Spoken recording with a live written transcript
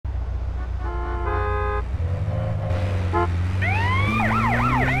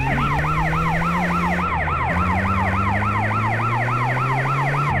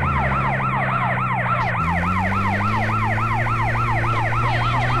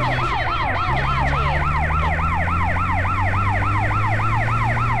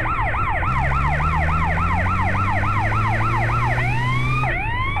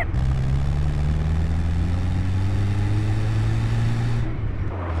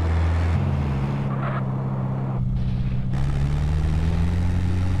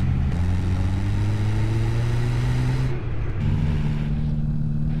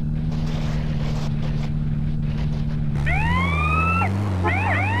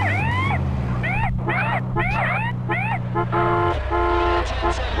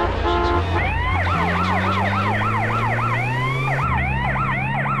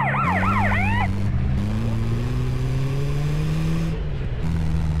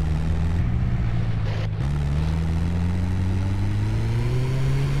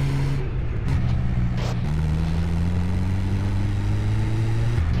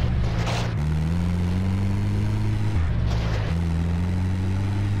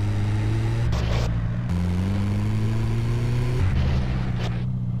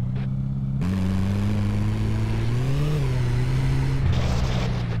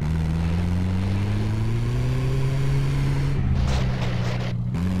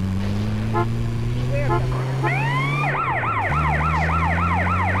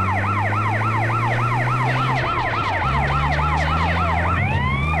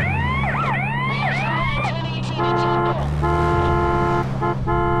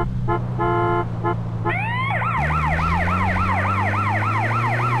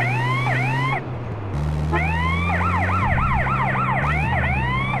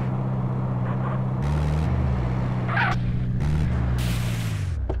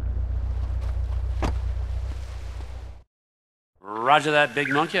Roger that, big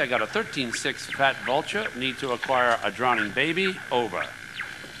monkey. I got a 13-6 fat vulture. Need to acquire a drowning baby. Over.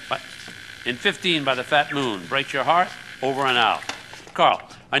 What? In 15 by the fat moon. Breaks your heart. Over and out. Carl,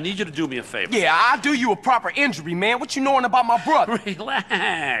 I need you to do me a favor. Yeah, I'll do you a proper injury, man. What you knowing about my brother?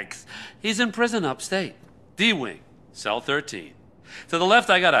 Relax. He's in prison upstate. D-Wing, cell 13. To the left,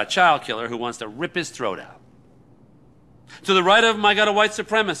 I got a child killer who wants to rip his throat out. To the right of him, I got a white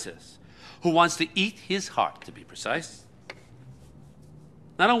supremacist who wants to eat his heart, to be precise.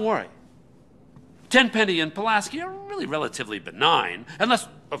 Now, don't worry. Tenpenny and Pulaski are really relatively benign, unless,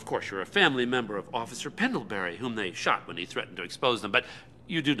 of course, you're a family member of Officer Pendlebury, whom they shot when he threatened to expose them. But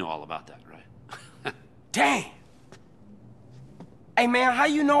you do know all about that, right? Damn. Hey, man, how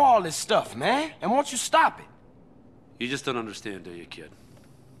you know all this stuff, man? And won't you stop it? You just don't understand, do you, kid?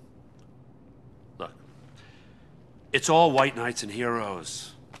 Look, it's all white knights and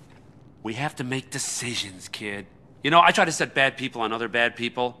heroes. We have to make decisions, kid. You know, I try to set bad people on other bad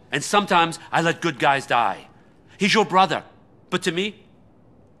people, and sometimes I let good guys die. He's your brother, but to me,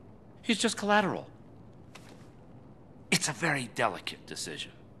 he's just collateral. It's a very delicate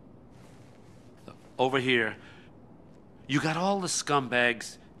decision. Over here, you got all the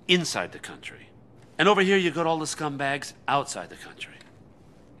scumbags inside the country, and over here you got all the scumbags outside the country.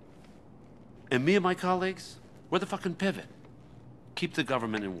 And me and my colleagues, we're the fucking pivot. Keep the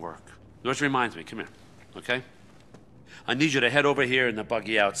government in work. Which reminds me, come here, okay? I need you to head over here in the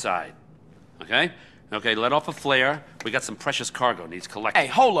buggy outside. Okay? Okay, let off a flare. We got some precious cargo needs collecting. Hey,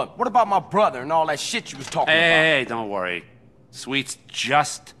 hold up. What about my brother and all that shit you was talking about? Hey, don't worry. Sweet's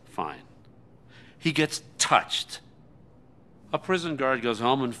just fine. He gets touched. A prison guard goes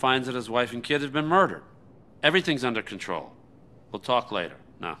home and finds that his wife and kid have been murdered. Everything's under control. We'll talk later.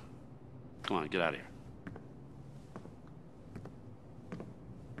 Now, come on, get out of here.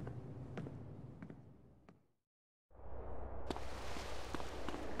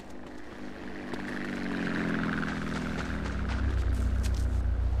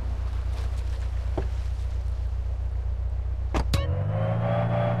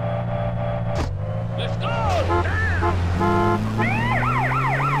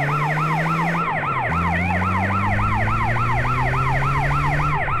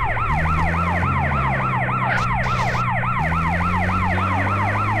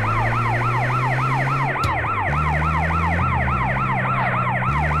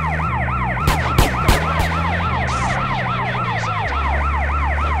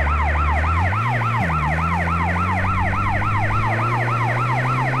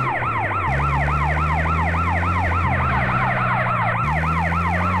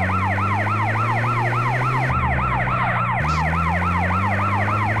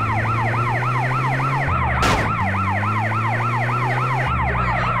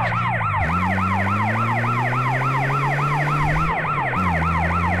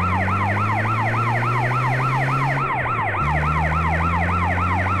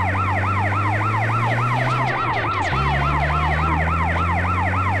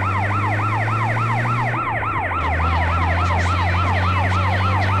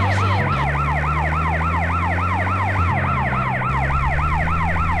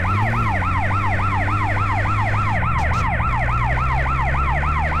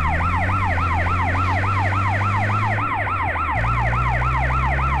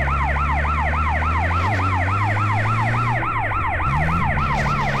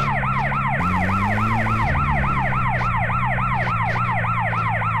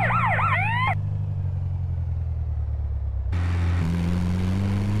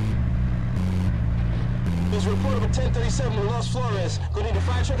 There's a report of a 1037 in Los Flores. Gonna need a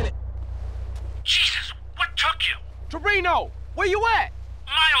fire truck and a... Jesus, what took you? Torino, where you at?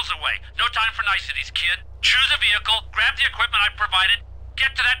 Miles away. No time for niceties, kid. Choose a vehicle, grab the equipment I provided,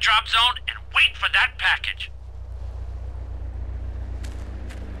 get to that drop zone, and wait for that package.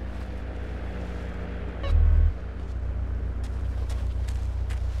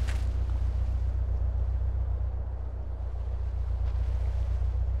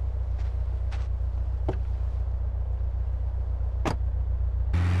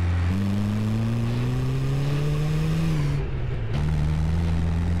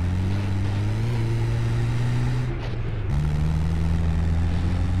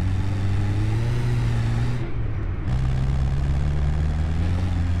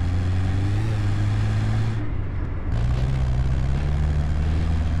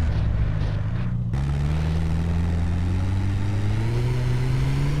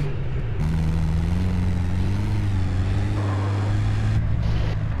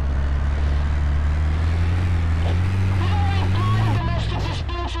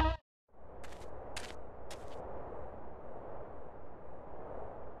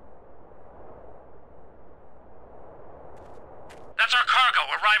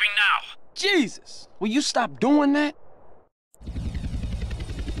 arriving now. Jesus! Will you stop doing that?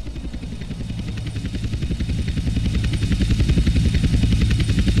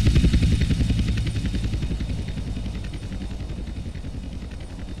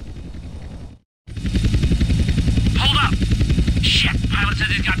 Hold up! Shit, pilot says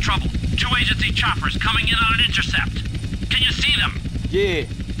he's got trouble. 2 agency choppers coming in on an intercept. Can you see them? Yeah.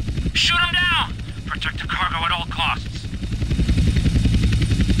 Shoot them down! Protect the cargo at all costs.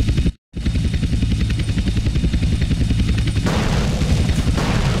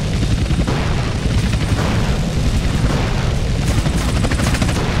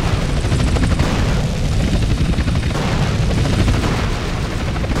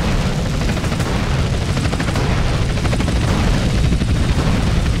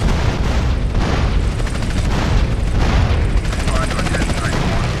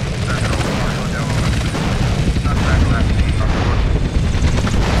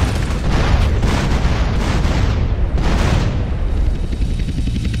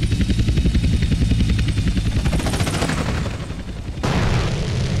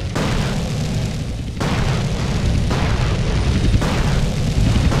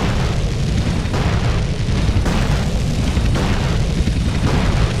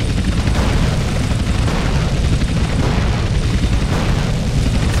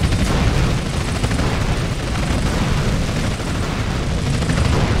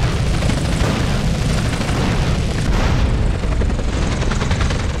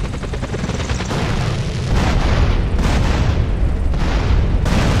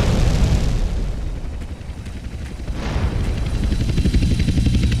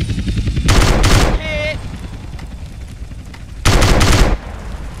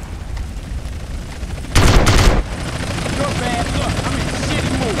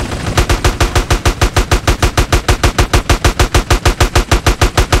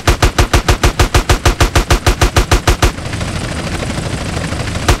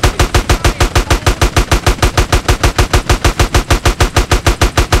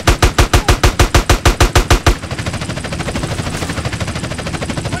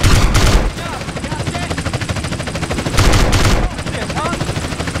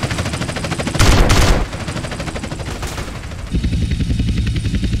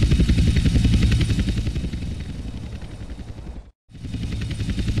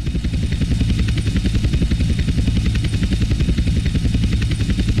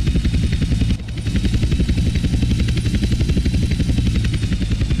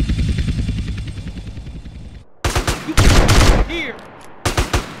 Here!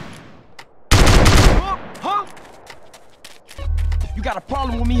 Huh? You got a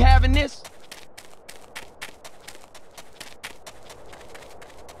problem with me having this?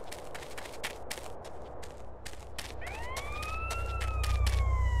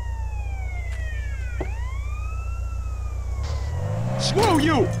 Screw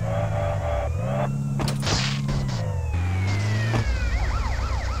you!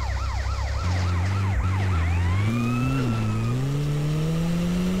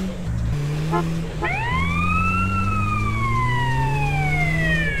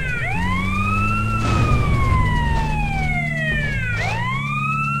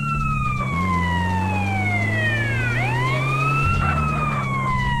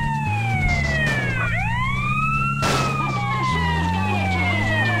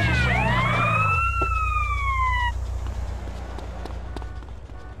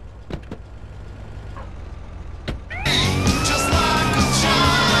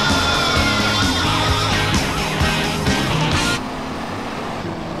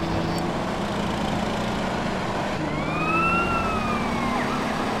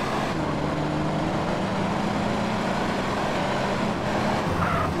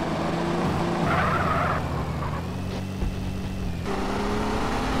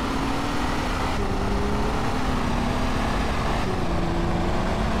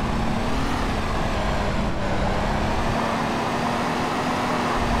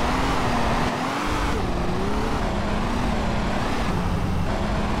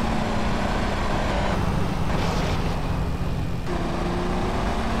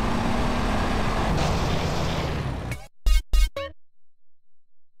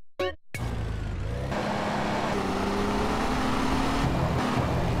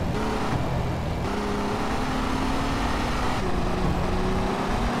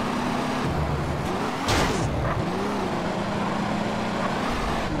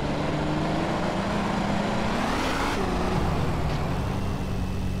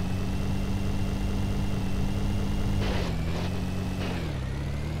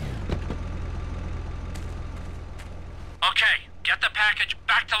 Okay, get the package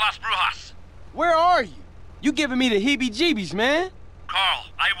back to Las Brujas. Where are you? You giving me the heebie-jeebies, man. Carl,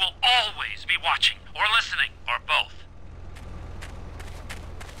 I will always be watching, or listening, or both.